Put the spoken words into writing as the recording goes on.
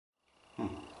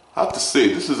I have to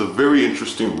say, this is a very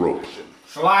interesting rope.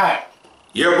 Slide.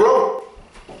 Yeah, bro.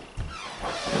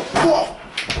 Whoa.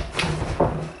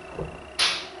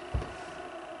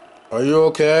 Are you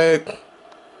okay?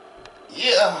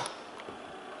 Yeah.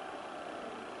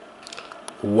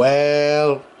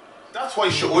 Well, That's why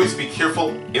you should always be careful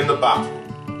in the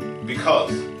bathroom.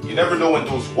 Because you never know when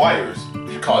those wires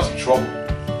could cause you trouble.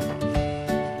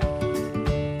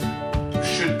 You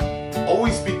should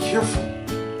always be careful.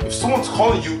 If someone's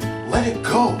calling you, let it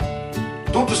go.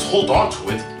 Don't just hold on to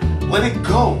it. Let it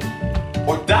go.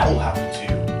 Or that will happen to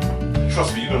you.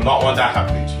 Trust me, you do not want that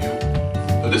happening to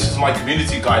you. Now, this is my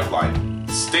community guideline.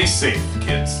 Stay safe,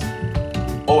 kids.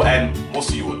 Oh, and most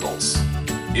of you adults.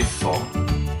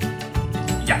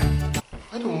 Yeah.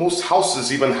 Why do most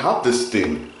houses even have this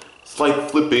thing? It's like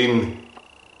flipping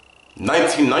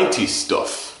 1990s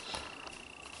stuff.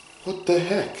 What the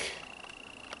heck?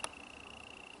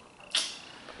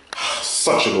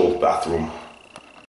 Such an old bathroom.